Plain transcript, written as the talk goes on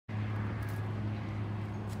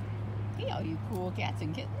Hey, all you cool cats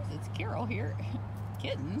and kittens. It's Carol here.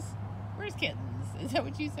 Kittens? Where's Kittens? Is that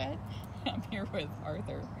what you said? I'm here with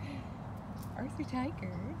Arthur. Arthur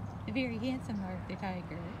Tiger. The very handsome Arthur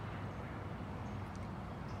Tiger.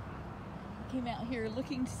 Came out here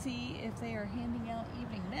looking to see if they are handing out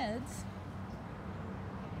evening meds.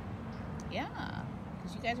 Yeah,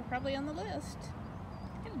 because you guys are probably on the list.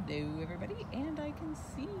 Hello, everybody, and I can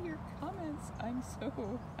see your comments. I'm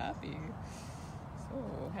so happy.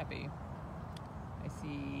 So happy. I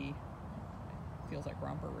see, feels like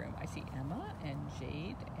romper room. I see Emma and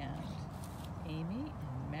Jade and Amy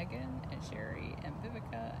and Megan and Sherry and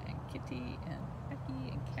Vivica and Kitty and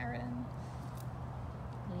Becky and Karen.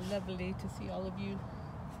 Lovely to see all of you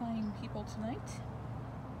fine people tonight.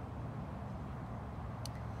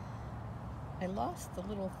 I lost the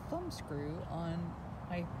little thumb screw on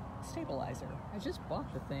my stabilizer. I just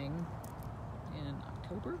bought the thing in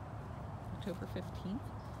October 15th,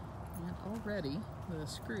 and already the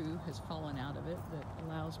screw has fallen out of it that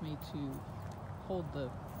allows me to hold the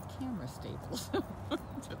camera stable.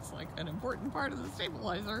 It's like an important part of the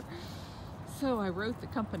stabilizer. So I wrote the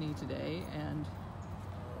company today, and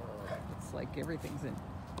it's like everything's in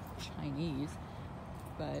Chinese,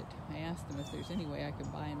 but I asked them if there's any way I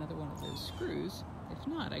could buy another one of those screws. If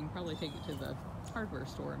not, I can probably take it to the hardware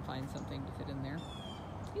store and find something to fit in there.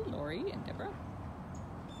 Hey, Lori and Deborah.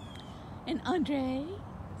 And Andre,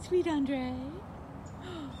 sweet Andre.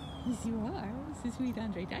 Yes, you are. This is sweet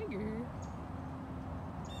Andre Tiger.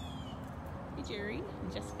 Hey, Jerry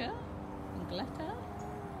and Jessica and Gletta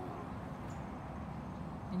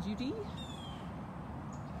and Judy.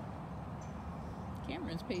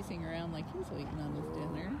 Cameron's pacing around like he's waiting on his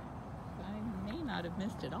dinner. I may not have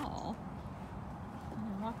missed it all.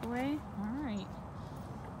 Walk away? Alright.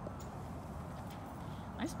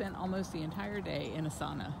 I spent almost the entire day in a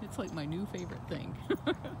sauna. It's like my new favorite thing.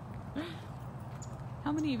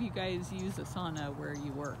 How many of you guys use a sauna where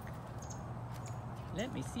you work?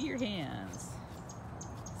 Let me see your hands.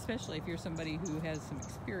 Especially if you're somebody who has some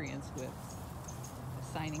experience with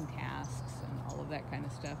assigning tasks and all of that kind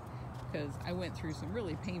of stuff. Because I went through some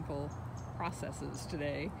really painful processes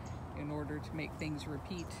today in order to make things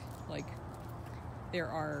repeat. Like, there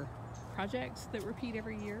are projects that repeat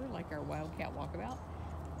every year, like our Wildcat Walkabout.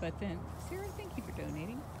 But then, Sarah, thank you for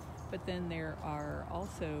donating. But then there are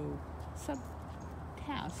also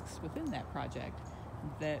sub-tasks within that project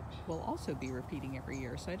that will also be repeating every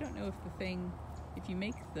year. So I don't know if you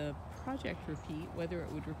make the project repeat, whether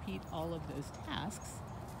it would repeat all of those tasks.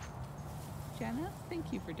 Jana,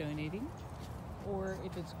 thank you for donating. Or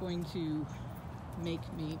if it's going to make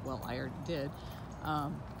me, well, I already did,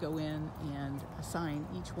 go in and assign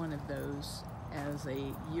each one of those as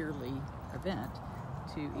a yearly event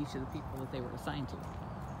to each of the people that they were assigned to.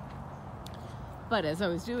 But as I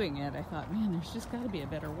was doing it, I thought, man, there's just got to be a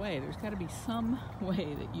better way. There's got to be some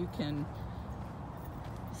way that you can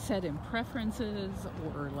set in preferences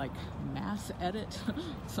or like mass edit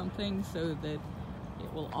something so that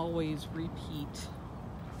it will always repeat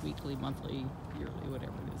weekly, monthly, yearly,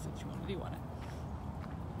 whatever it is that you want to do on it.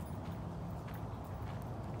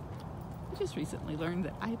 I just recently learned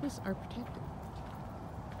that ibis are protected.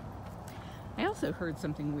 I also heard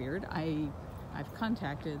something weird. I've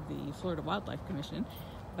contacted the Florida Wildlife Commission,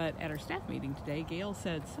 but at our staff meeting today, Gail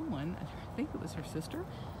said someone, I think it was her sister,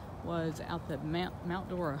 was at the Mount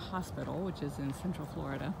Dora Hospital, which is in Central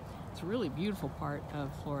Florida. It's a really beautiful part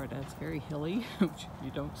of Florida. It's very hilly, which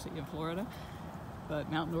you don't see in Florida,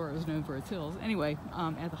 but Mount Dora is known for its hills. Anyway,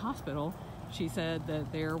 at the hospital, she said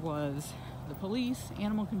that there was the police,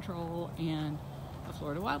 animal control, and a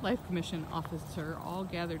Florida Wildlife Commission officer all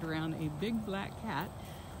gathered around a big black cat,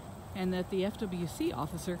 and that the FWC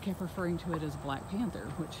officer kept referring to it as Black Panther,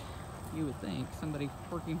 which you would think somebody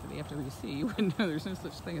working for the FWC would know there's no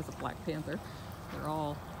such thing as a Black Panther. They're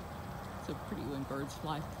all so pretty when birds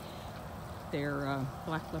fly. They're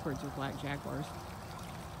black leopards or black jaguars.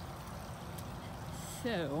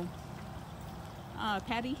 So,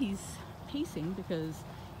 Patty, he's pacing because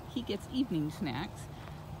he gets evening snacks.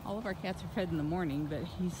 All of our cats are fed in the morning, but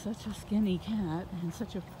he's such a skinny cat and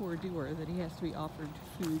such a poor doer that he has to be offered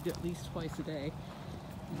food at least twice a day.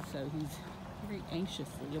 And so he's very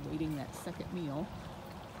anxiously awaiting that second meal.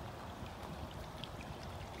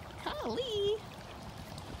 Collie!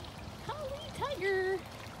 Collie Tiger!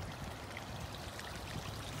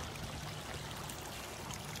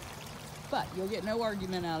 But you'll get no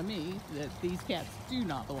argument out of me that these cats do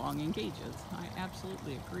not belong in cages. I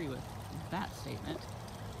absolutely agree with that statement.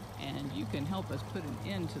 And you can help us put an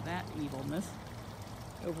end to that evilness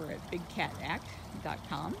over at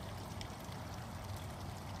bigcatact.com.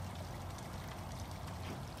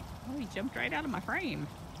 Oh, he jumped right out of my frame.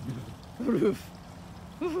 Who's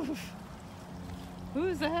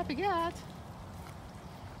the happy cat?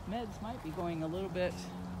 Meds might be going a little bit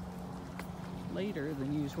later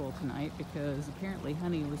than usual tonight because apparently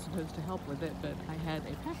Honey was supposed to help with it, but I had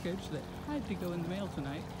a package that had to go in the mail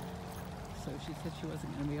tonight. So she said she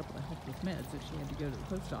wasn't going to be able to help with meds if she had to go to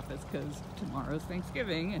the post office because tomorrow's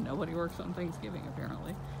Thanksgiving and nobody works on Thanksgiving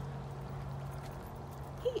apparently.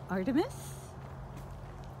 Hey, Artemis.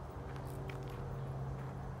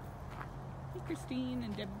 Hey, Christine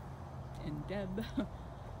and Deb.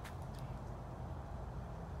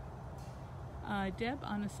 Deb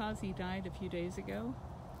Anasazi died a few days ago.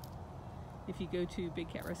 If you go to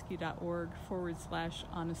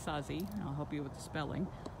bigcarescue.org/Anasazi, I'll help you with the spelling.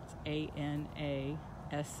 It's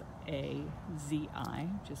Anasazi,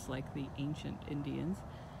 just like the ancient Indians.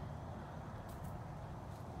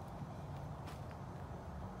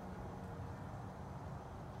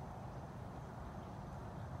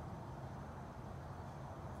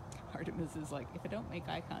 Artemis is like, if I don't make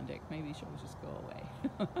eye contact, maybe she'll just go away.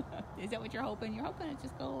 Is that what you're hoping? You're hoping it'll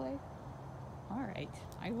just go away? All right,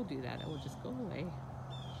 I will do that. I will just go away.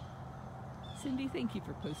 Cindy, thank you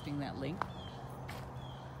for posting that link.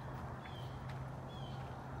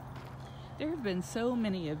 There have been so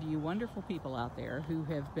many of you wonderful people out there who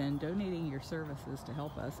have been donating your services to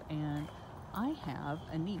help us, and I have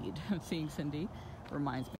a need. Seeing Cindy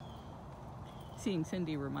reminds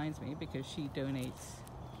me because she donates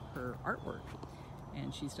her artwork,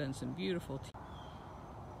 and she's done some beautiful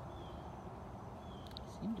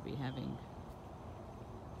seem to be having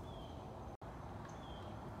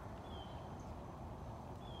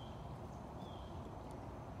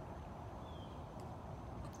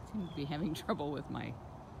trouble with my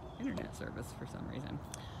internet service for some reason.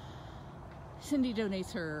 Cindy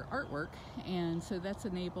donates her artwork, and so that's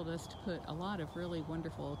enabled us to put a lot of really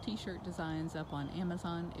wonderful t-shirt designs up on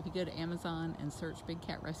Amazon. If you go to Amazon and search Big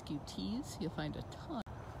Cat Rescue Tees, you'll find a ton.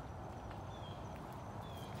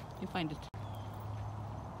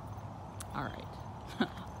 All right.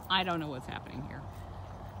 I don't know what's happening here.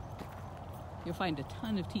 You'll find a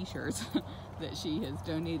ton of t-shirts that she has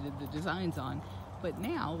donated the designs on. But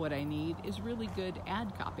now what I need is really good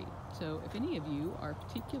ad copy. So if any of you are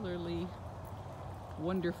particularly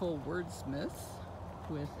wonderful wordsmiths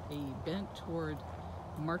with a bent toward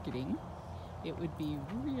marketing, it would be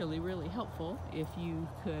really, really helpful if you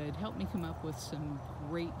could help me come up with some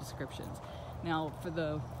great descriptions. Now, for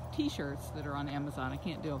the t-shirts that are on Amazon, I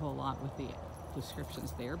can't do a whole lot with the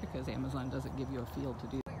descriptions there because Amazon doesn't give you a field to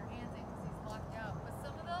do. Put your hands in because he's blocked out. But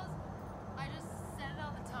some of those, I just set it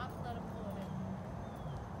on the top and let him pull it in.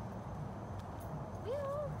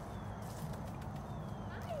 Will!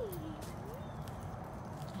 Hi!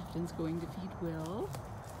 Captain's going to feed Will.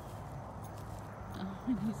 Oh,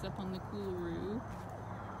 and he's up on the Coolaroo.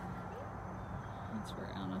 That's where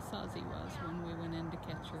Anasazi was when we went in to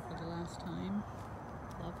catch her for the last time.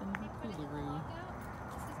 Loving the Coolaroo.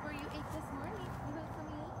 This is where you ate this morning. You not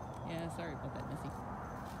coming in? Yeah, sorry about that, Missy.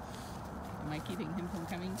 Am I keeping him from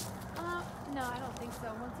coming? No, I don't think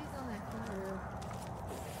so. Once he's on that Coolaroo.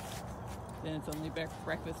 Then it's only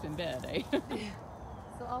breakfast in bed, eh?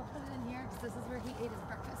 So I'll put it in here because this is where he ate his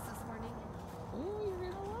breakfast this morning. Ooh, you're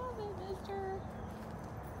gonna love it, mister.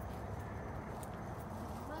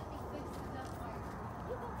 Let me fix the duck fire.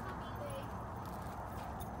 You don't come eat.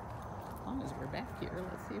 As long as we're back here,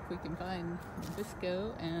 let's see if we can find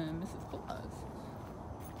Bisco and Mrs. Claus.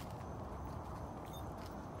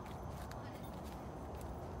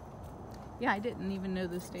 Yeah, I didn't even know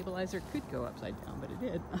the stabilizer could go upside down, but it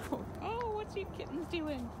did. Oh, what's you kittens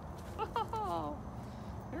doing? Oh,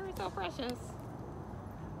 you're so precious.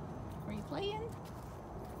 Are you playing?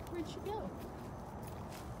 Where'd she go?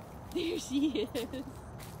 There she is.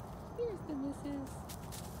 Here's the missus.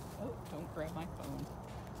 Oh, don't grab my phone.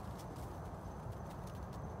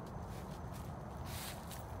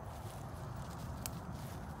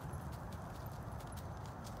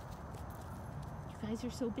 You guys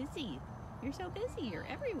are so busy. You're so busy. You're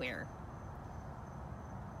everywhere.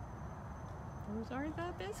 Those are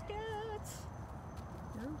the biscuits.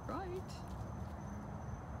 You're right.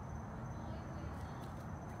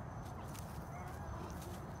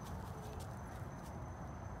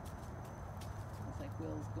 Looks like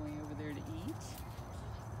Will's going over there to eat.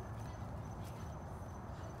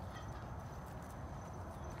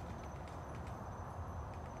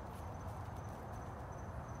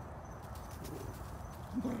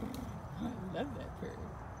 I love that bird.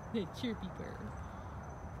 That chirpy bird.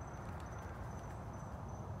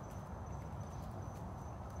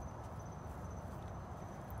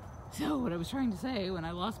 So what I was trying to say when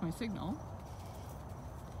I lost my signal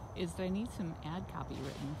is that I need some ad copy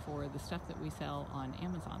written for the stuff that we sell on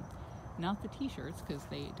Amazon. Not the t-shirts, because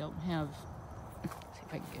they don't have, let's see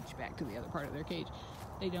if I can get you back to the other part of their cage.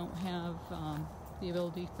 They don't have the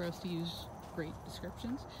ability for us to use great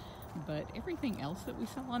descriptions. But everything else that we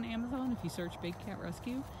sell on Amazon, if you search Big Cat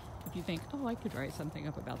Rescue, if you think, oh, I could write something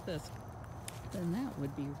up about this, then that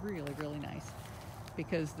would be really, really nice.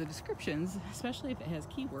 Because the descriptions, especially if it has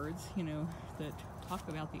keywords, you know, that talk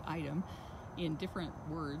about the item in different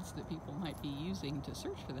words that people might be using to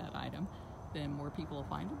search for that item, then more people will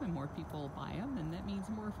find them and more people will buy them, and that means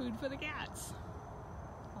more food for the cats.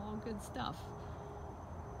 All good stuff.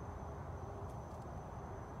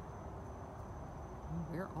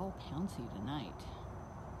 We're all pouncy tonight.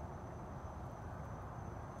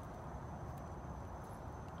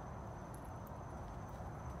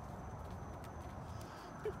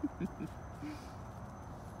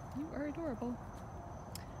 You are adorable.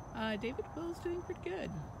 David Will's doing pretty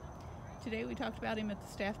good. Today we talked about him at the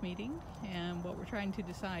staff meeting, and what we're trying to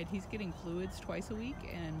decide, he's getting fluids twice a week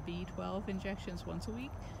and B12 injections once a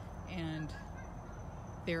week, and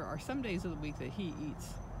there are some days of the week that he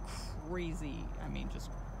eats crazy, I mean just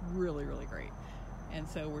really, really great. And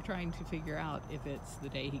so we're trying to figure out if it's the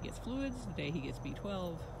day he gets fluids, the day he gets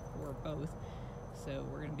B12, or both. So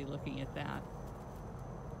we're going to be looking at that.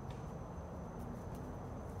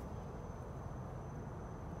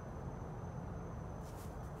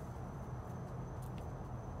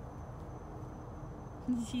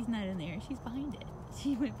 She's not in there. She's behind it.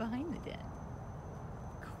 She went behind the den.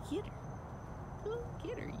 Go get her. Go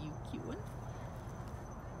get her, you cute one.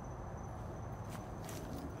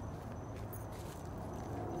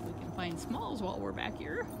 If we can find Smalls while we're back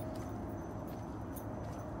here.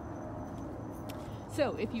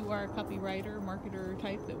 So if you are a copywriter, marketer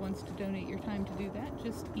type that wants to donate your time to do that,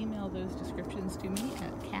 just email those descriptions to me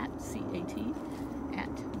at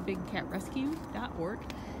cat@bigcatrescue.org.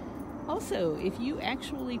 Also, if you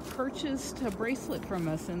actually purchased a bracelet from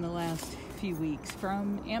us in the last few weeks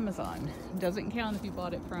from Amazon, doesn't count if you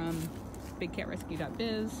bought it from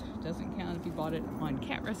bigcatrescue.biz, doesn't count if you bought it on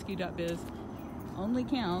catrescue.biz, only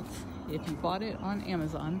counts if you bought it on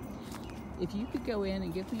Amazon. If you could go in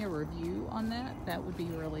and give me a review on that, that would be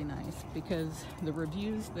really nice, because the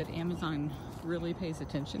reviews that Amazon really pays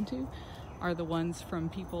attention to are the ones from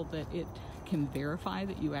people that it can verify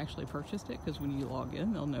that you actually purchased it, because when you log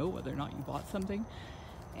in, they'll know whether or not you bought something.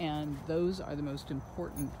 And those are the most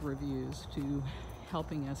important reviews to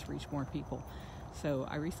helping us reach more people. So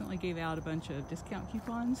I recently gave out a bunch of discount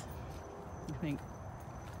coupons, I think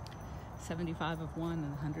 75 of one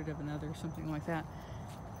and 100 of another, something like that,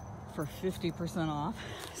 for 50% off.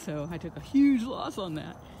 So I took a huge loss on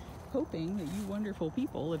that, hoping that you wonderful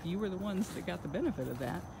people, if you were the ones that got the benefit of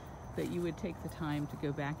that, that you would take the time to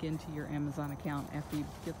go back into your Amazon account after you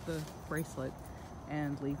get the bracelet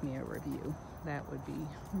and leave me a review. That would be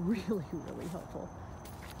really, really helpful.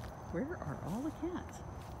 Where are all the cats?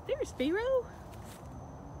 There's Pharaoh,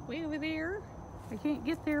 way over there. I can't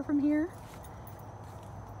get there from here.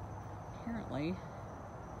 Apparently,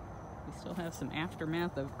 we still have some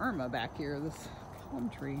aftermath of Irma back here. This palm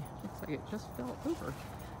tree looks like it just fell over.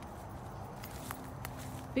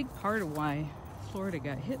 Big part of why Florida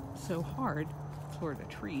got hit so hard, Florida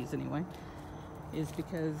trees anyway, is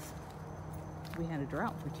because we had a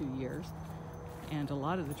drought for 2 years and a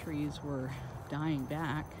lot of the trees were dying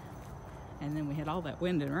back, and then we had all that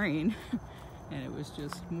wind and rain and it was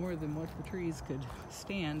just more than what the trees could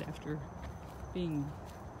stand after being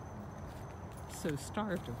so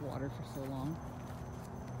starved of water for so long.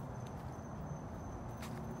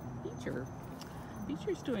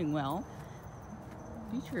 Beecher's doing well.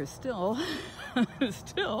 Beecher is still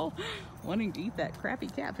wanting to eat that crappy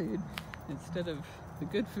cat food instead of the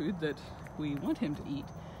good food that we want him to eat.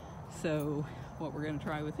 So what we're going to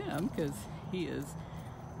try with him, because he is,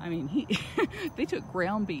 I mean, they took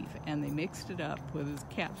ground beef and they mixed it up with his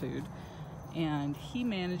cat food, and he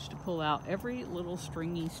managed to pull out every little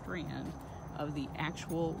stringy strand of the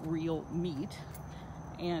actual real meat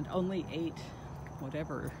and only ate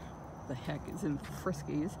whatever the heck is in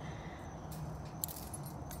Friskies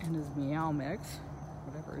and his Meow Mix,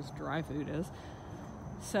 whatever his dry food is.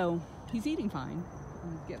 So he's eating fine,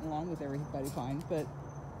 he's getting along with everybody fine, but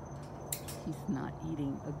he's not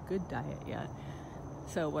eating a good diet yet.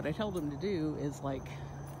 So what I told him to do is, like,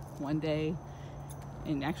 one day,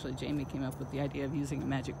 and actually Jamie came up with the idea of using a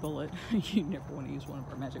magic bullet. You never want to use one of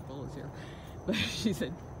our magic bullets here, but she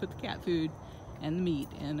said put the cat food and the meat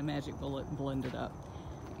in a magic bullet and blend it up.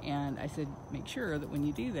 And I said, make sure that when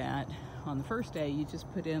you do that, on the first day, you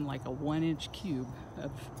just put in like a 1-inch cube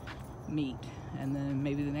of meat. And then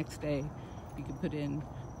maybe the next day, you could put in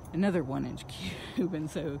another 1-inch cube, and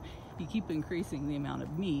so you keep increasing the amount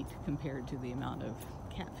of meat compared to the amount of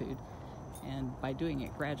cat food. And by doing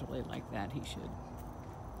it gradually like that, he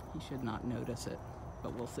should not notice it,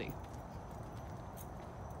 but we'll see.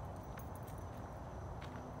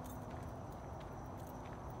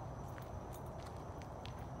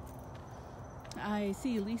 I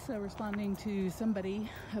see Lisa responding to somebody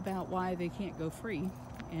about why they can't go free,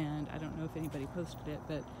 and I don't know if anybody posted it,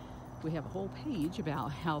 but we have a whole page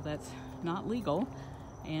about how that's not legal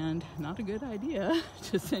and not a good idea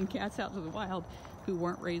to send cats out to the wild who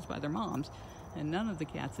weren't raised by their moms. And none of the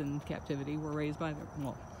cats in captivity were raised by their,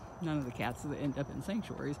 well, none of the cats that end up in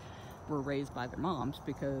sanctuaries were raised by their moms,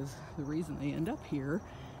 because the reason they end up here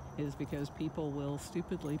is because people will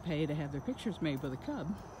stupidly pay to have their pictures made with a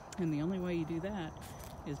cub. And the only way you do that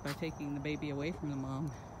is by taking the baby away from the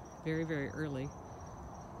mom very, very early,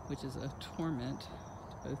 which is a torment to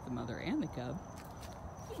both the mother and the cub.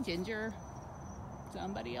 Hey, Ginger.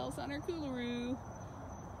 Somebody else on her Coolaroo.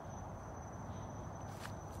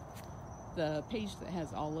 The page that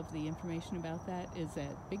has all of the information about that is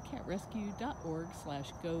at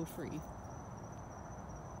bigcatrescue.org/gofree.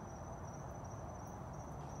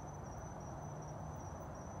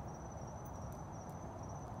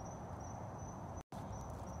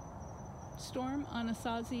 Storm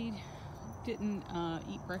Anasazi didn't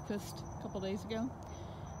eat breakfast a couple days ago,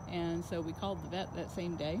 and so we called the vet that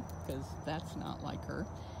same day, because that's not like her.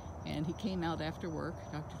 And he came out after work.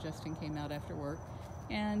 Dr. Justin came out after work,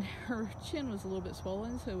 and her chin was a little bit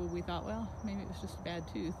swollen, so we thought, well, maybe it was just a bad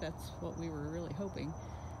tooth. That's what we were really hoping.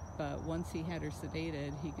 But once he had her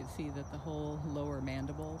sedated, he could see that the whole lower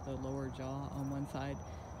mandible, the lower jaw on one side,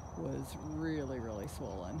 was really, really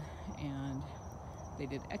swollen. And they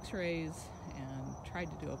did x-rays and tried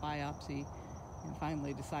to do a biopsy, and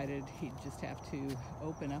finally decided he'd just have to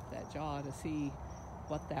open up that jaw to see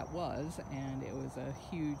what that was, and it was a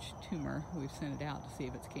huge tumor. We've sent it out to see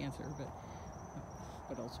if it's cancer, but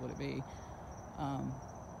what else would it be?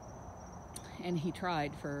 And he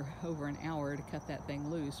tried for over an hour to cut that thing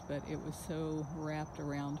loose, but it was so wrapped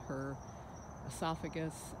around her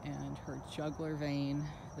esophagus and her jugular vein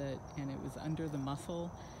and it was under the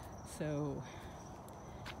muscle. So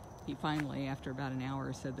he finally, after about an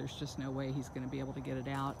hour, said there's just no way he's going to be able to get it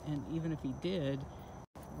out. And even if he did,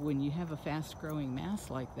 when you have a fast-growing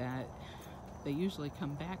mass like that, they usually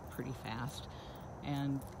come back pretty fast.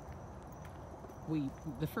 And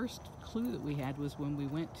the first clue that we had was when we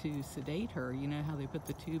went to sedate her. You know how they put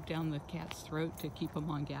the tube down the cat's throat to keep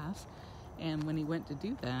him on gas? And when he went to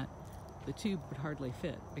do that, the tube would hardly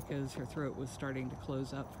fit because her throat was starting to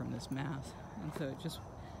close up from this mass. And so it just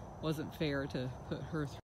wasn't fair to put her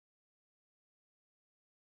through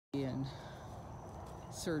and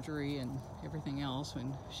surgery and everything else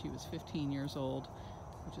when she was 15 years old,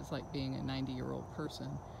 which is like being a 90-year-old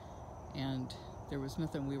person, and there was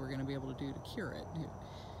nothing we were going to be able to do to cure it.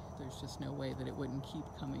 There's just no way that it wouldn't keep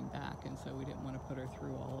coming back, and so we didn't want to put her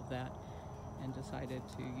through all of that and decided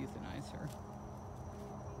to euthanize her.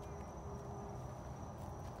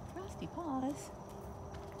 Frosty paws.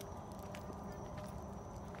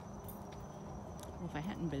 Well, if I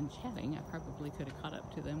hadn't been chatting, I probably could have caught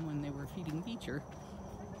up to them when they were feeding Beecher.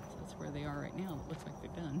 So that's where they are right now. It looks like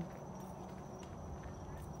they're done.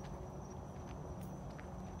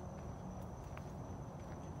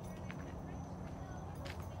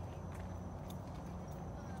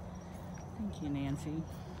 Thank you, Nancy.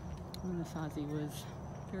 Anasazi was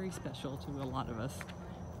very special to a lot of us.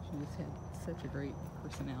 She just had such a great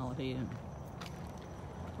personality and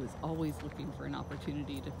was always looking for an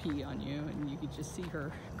opportunity to pee on you, and you could just see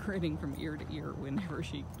her grinning from ear to ear whenever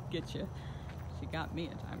she gets you. She got me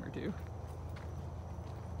a time or two.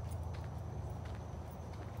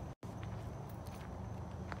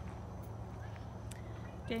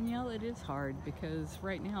 Danielle, it is hard because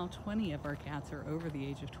right now 20 of our cats are over the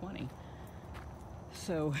age of 20.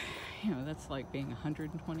 So, that's like being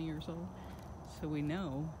 120 years old. So we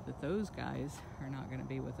know that those guys are not going to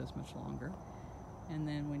be with us much longer. And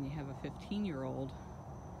then when you have a 15-year-old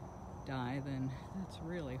die, then that's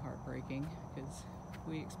really heartbreaking because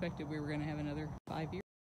we expected we were going to have another 5 years.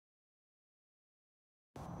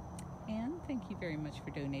 And thank you very much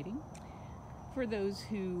for donating. For those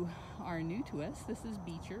who are new to us, this is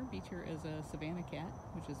Beecher. Beecher is a Savannah cat,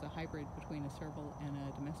 which is a hybrid between a serval and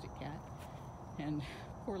a domestic cat. And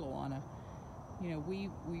poor Luana. We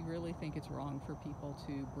really think it's wrong for people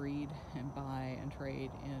to breed and buy and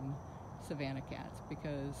trade in Savannah cats,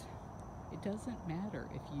 because it doesn't matter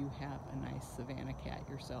if you have a nice Savannah cat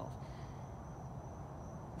yourself.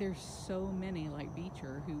 There's so many like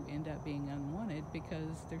Beecher who end up being unwanted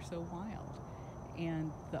because they're so wild.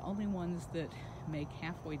 And the only ones that make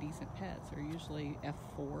halfway decent pets are usually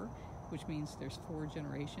F4, which means there's 4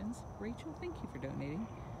 generations. Rachel, thank you for donating.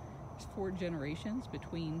 There's 4 generations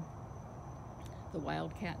between the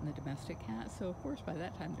wild cat and the domestic cat. So of course by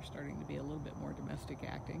that time they're starting to be a little bit more domestic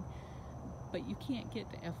acting. But you can't get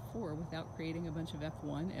to F4 without creating a bunch of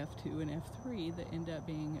F1, F2, and F3 that end up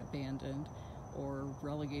being abandoned or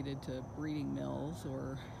relegated to breeding mills,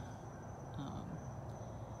 or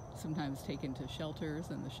sometimes taken to shelters,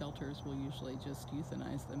 and the shelters will usually just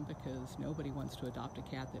euthanize them because nobody wants to adopt a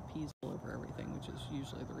cat that pees all over everything, which is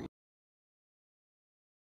usually the reason.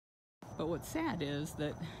 But what's sad is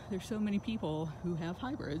that there's so many people who have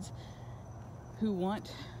hybrids who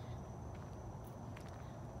want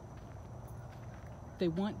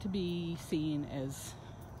to be seen as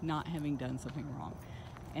not having done something wrong.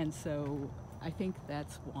 And so I think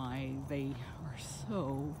that's why they are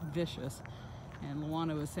so vicious. And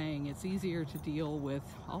Luana was saying it's easier to deal with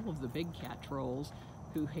all of the big cat trolls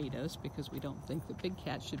who hate us because we don't think that big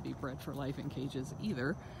cats should be bred for life in cages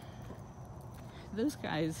either. Those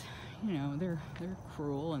guys, you know, they're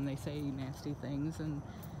cruel and they say nasty things and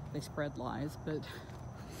they spread lies, but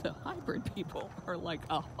the hybrid people are like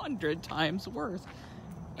 100 times worse.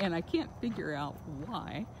 And I can't figure out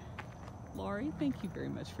why. Laurie, thank you very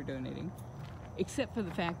much for donating. Except for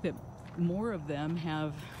the fact that more of them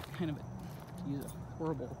have kind of, to use a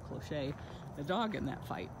horrible cliche, a dog in that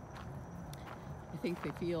fight. I think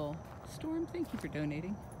they feel, Storm, thank you for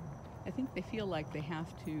donating. I think they feel like they have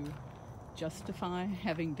to justify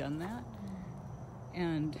having done that.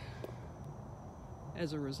 And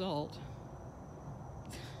as a result,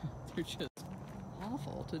 they're just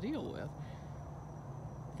awful to deal with.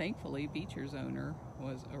 Thankfully, Beecher's owner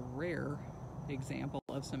was a rare example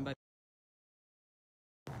of somebody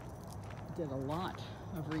who did a lot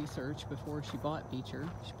of research before she bought Beecher.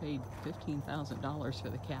 She paid $15,000 for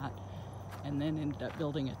the cat and then ended up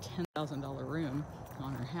building a $10,000 room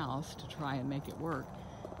on her house to try and make it work.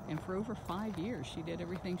 And for over 5 years, she did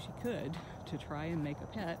everything she could to try and make a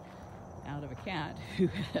pet out of a cat who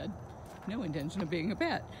had no intention of being a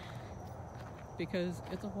pet, because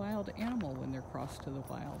it's a wild animal when they're crossed to the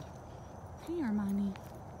wild. Hey, Armani.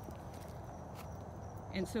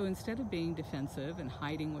 And so instead of being defensive and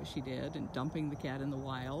hiding what she did and dumping the cat in the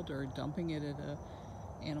wild or dumping it at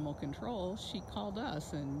animal control, she called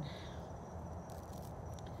us, and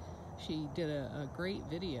she did a great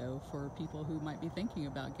video for people who might be thinking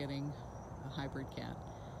about getting a hybrid cat.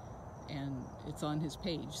 And it's on his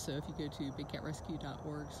page. So if you go to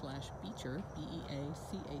bigcatrescue.org/Beecher,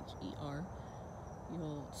 Beacher,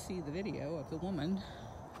 you'll see the video of the woman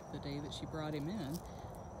the day that she brought him in,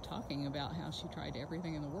 talking about how she tried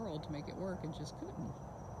everything in the world to make it work and just couldn't.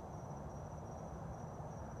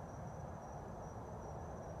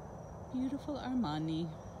 Beautiful Armani.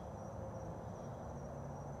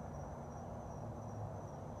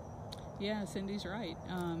 Yeah, Cindy's right.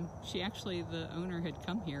 The owner had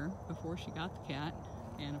come here before she got the cat,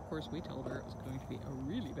 and of course we told her it was going to be a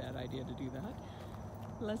really bad idea to do that.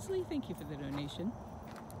 Leslie, thank you for the donation.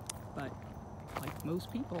 But like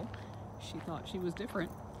most people, she thought she was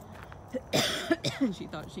different. She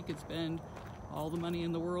thought she could spend all the money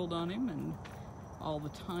in the world on him and all the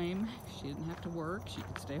time. She didn't have to work. She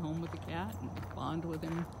could stay home with the cat and bond with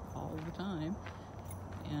him all the time.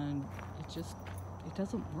 And it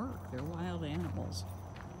doesn't work. They're wild animals.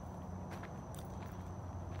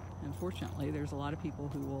 Unfortunately, there's a lot of people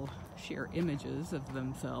who will share images of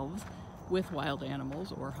themselves with wild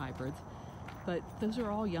animals or hybrids, but those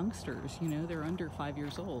are all youngsters, you know, they're under 5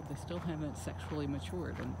 years old. They still haven't sexually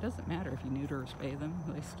matured, and it doesn't matter if you neuter or spay them,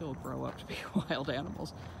 they still grow up to be wild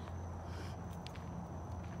animals.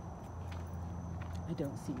 I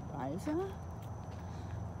don't see Liza.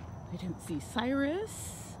 I don't see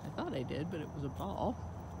Cyrus. I thought I did, but it was a ball.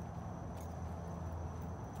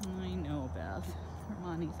 I know, Beth.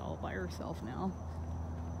 Hermione's all by herself now.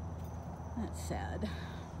 That's sad.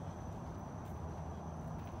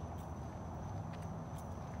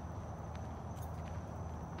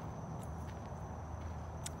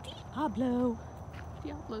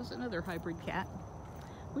 Diablo's another hybrid cat.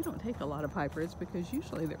 We don't take a lot of hybrids because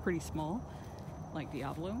usually they're pretty small, like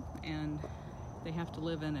Diablo, and they have to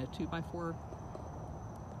live in a 2x4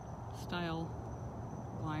 style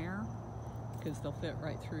wire because they'll fit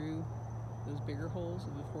right through those bigger holes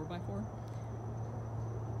of the 4x4.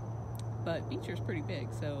 But Beecher's pretty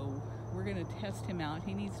big, so we're going to test him out.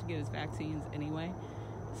 He needs to get his vaccines anyway,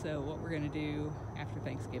 so what we're going to do after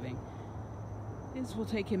Thanksgiving is we'll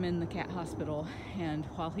take him in the cat hospital, and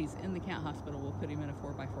while he's in the cat hospital, we'll put him in a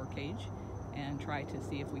 4x4 cage and try to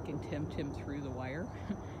see if we can tempt him through the wire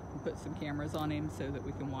and put some cameras on him so that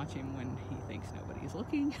we can watch him when he thinks nobody's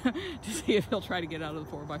looking to see if he'll try to get out of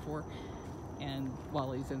the 4x4. And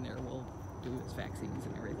while he's in there, we'll do his vaccines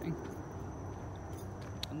and everything.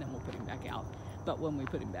 And then we'll put him back out. But when we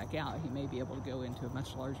put him back out, he may be able to go into a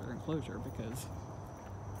much larger enclosure because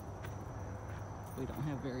we don't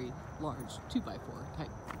have very large 2x4 type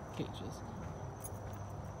cages.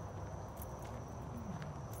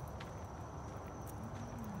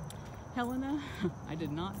 Helena, I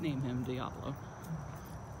did not name him Diablo.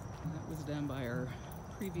 That was done by our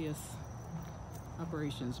previous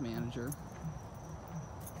operations manager.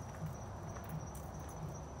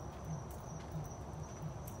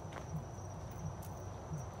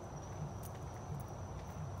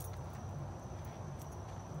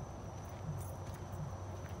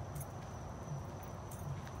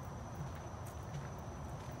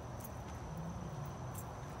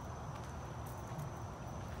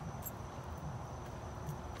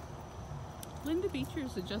 Linda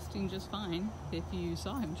Beecher's adjusting just fine. If you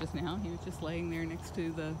saw him just now, he was just laying there next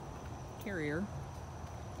to the carrier.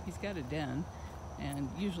 He's got a den, and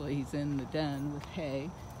usually he's in the den with hay,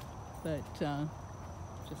 but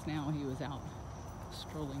just now he was out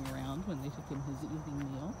strolling around when they took him his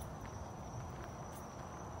evening meal.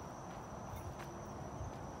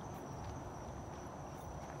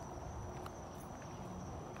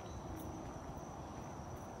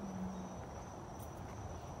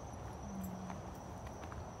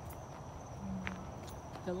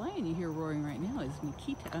 The lion you hear roaring right now is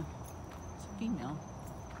Nikita. It's a female.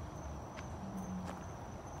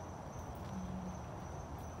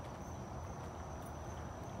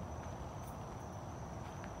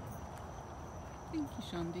 Thank you,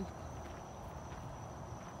 Shandi.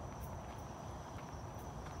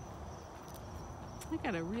 I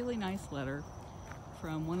got a really nice letter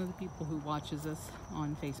from one of the people who watches us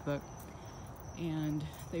on Facebook, and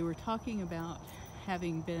they were talking about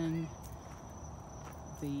having been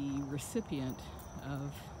the recipient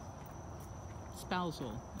of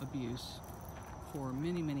spousal abuse for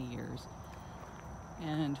many, many years,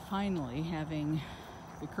 and finally having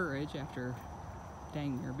the courage, after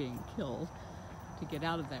dang near being killed, to get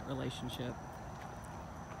out of that relationship,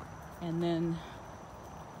 and then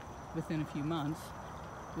within a few months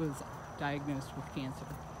was diagnosed with cancer.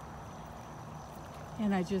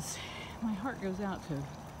 And my heart goes out to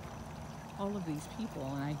all of these people,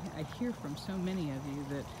 and I hear from so many of you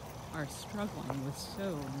that are struggling with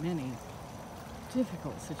so many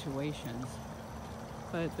difficult situations.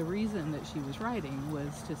 But the reason that she was writing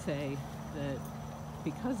was to say that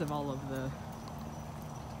because of all of the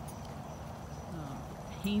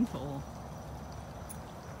painful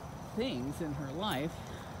things in her life,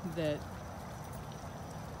 that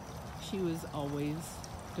she was always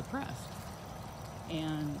depressed.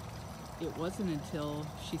 And it wasn't until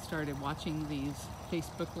she started watching these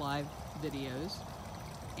Facebook Live videos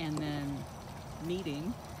and then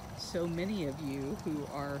meeting so many of you who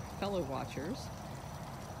are fellow watchers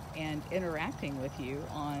and interacting with you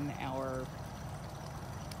on our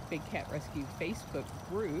Big Cat Rescue Facebook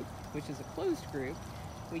group, which is a closed group.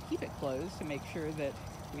 We keep it closed to make sure that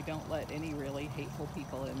we don't let any really hateful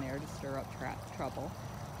people in there to stir up trouble.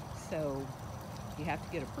 So you have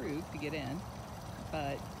to get approved to get in,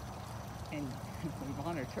 and we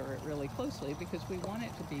monitor it really closely because we want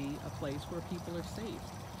it to be a place where people are safe,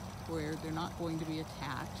 where they're not going to be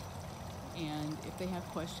attacked, and if they have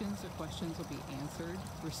questions, their questions will be answered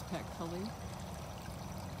respectfully.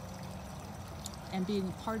 And being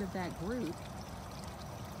a part of that group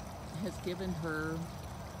has given her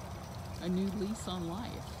a new lease on life.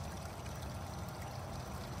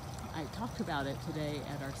 I talked about it today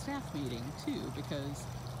at our staff meeting too, because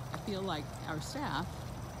I feel like our staff,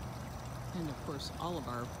 and of course all of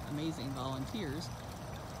our amazing volunteers,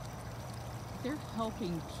 they're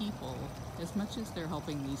helping people as much as they're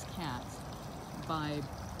helping these cats by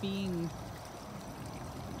being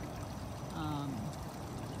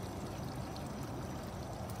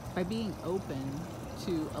open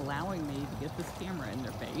to allowing me to get this camera in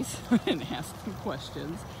their face and ask them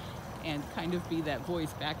questions and kind of be that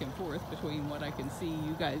voice back and forth between what I can see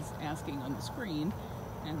you guys asking on the screen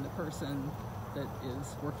and the person that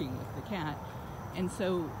is working with the cat. And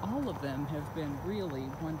so all of them have been really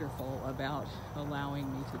wonderful about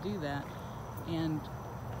allowing me to do that. And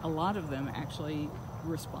a lot of them actually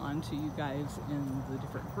respond to you guys in the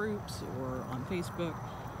different groups or on Facebook.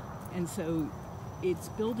 And so it's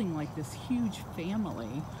building like this huge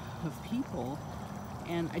family of people.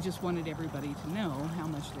 And I just wanted everybody to know how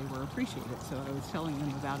much they were appreciated. So I was telling them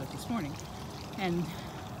about it this morning. And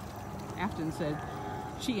Afton said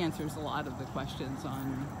she answers a lot of the questions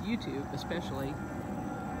on YouTube, especially.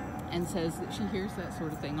 and says that she hears that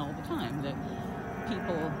sort of thing all the time, that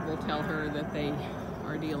people will tell her that they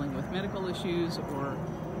are dealing with medical issues, or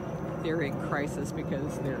they're in crisis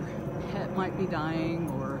because their pet might be dying,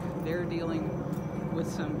 or they're dealing with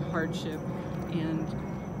some hardship, and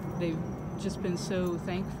they've just been so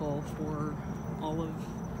thankful for all of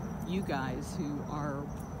you guys who are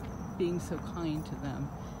being so kind to them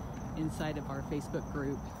inside of our Facebook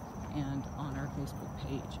group and on our Facebook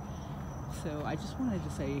page. So I just wanted to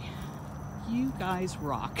say, you guys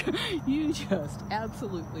rock. You just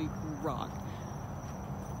absolutely rock.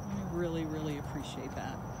 I really, really appreciate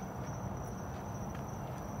that.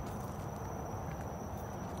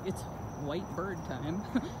 It's white bird time.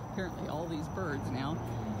 Apparently all these birds now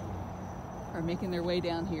are making their way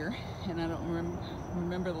down here, and I don't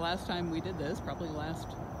remember the last time we did this, probably last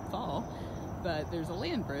fall, but there's a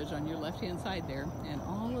land bridge on your left-hand side there, and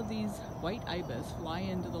all of these white ibis fly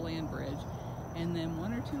into the land bridge, and then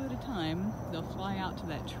one or two at a time, they'll fly out to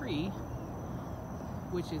that tree,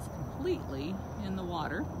 which is completely in the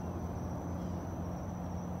water,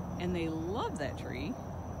 and they love that tree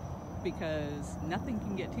because nothing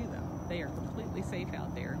can get to them. They are completely safe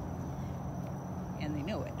out there, and they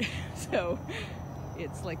know it. So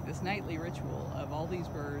it's like this nightly ritual of all these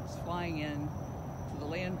birds flying in to the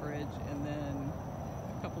land bridge, and then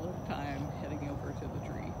a couple at a time heading over to the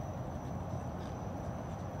tree.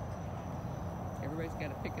 Everybody's got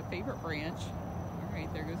to pick a favorite branch. All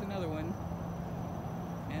right, there goes another one,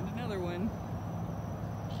 and another one.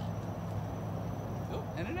 Oh,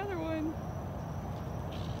 and another one.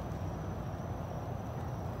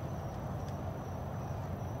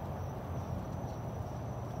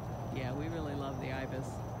 Yeah, we really love the ibis.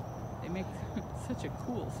 They make such a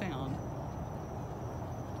cool sound.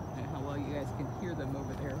 I don't know how well you guys can hear them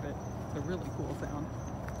over there, but it's a really cool sound.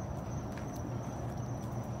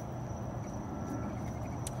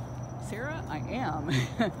 Sarah, I am.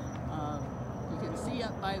 You can see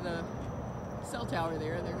up by the cell tower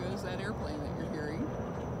there goes that airplane that you're hearing.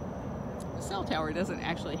 The cell tower doesn't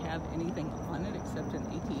actually have anything on it except an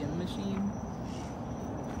ATM machine.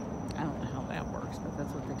 I don't know how that works, but that's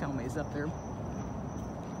what they tell me is up there.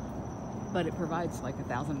 But it provides like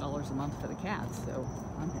 $1,000 a month for the cats, so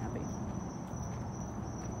I'm happy.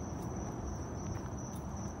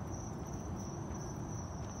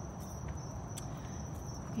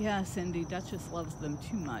 Yeah, Cindy, Duchess loves them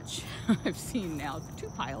too much. I've seen now 2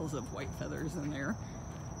 piles of white feathers in there.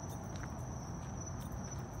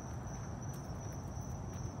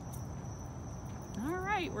 All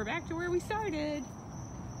right, we're back to where we started.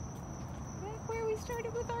 Where we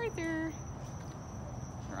started with Arthur.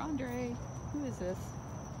 Or Andre. Who is this?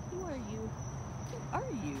 Who are you? Who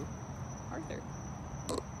are you? Arthur.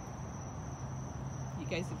 You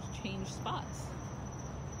guys have changed spots.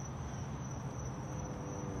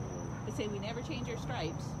 They say we never change our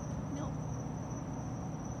stripes. No.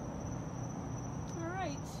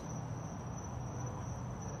 Alright.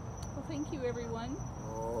 Well, thank you, everyone.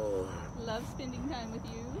 Love spending time with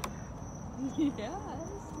you. Yes,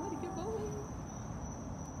 what a good boy.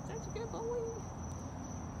 Such a good boy.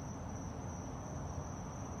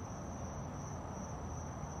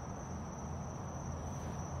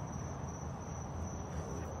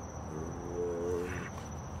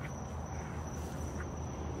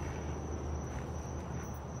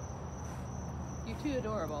 You're too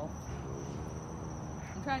adorable.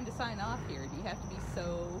 I'm trying to sign off here. Do you have to be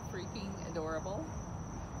so freaking adorable?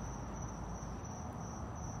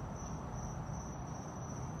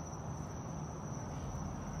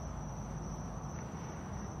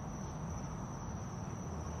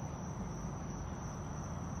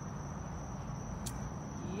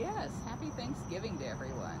 Yes, happy Thanksgiving to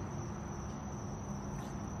everyone.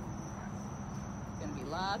 Gonna be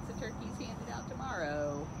lots of turkeys handed out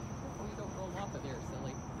tomorrow.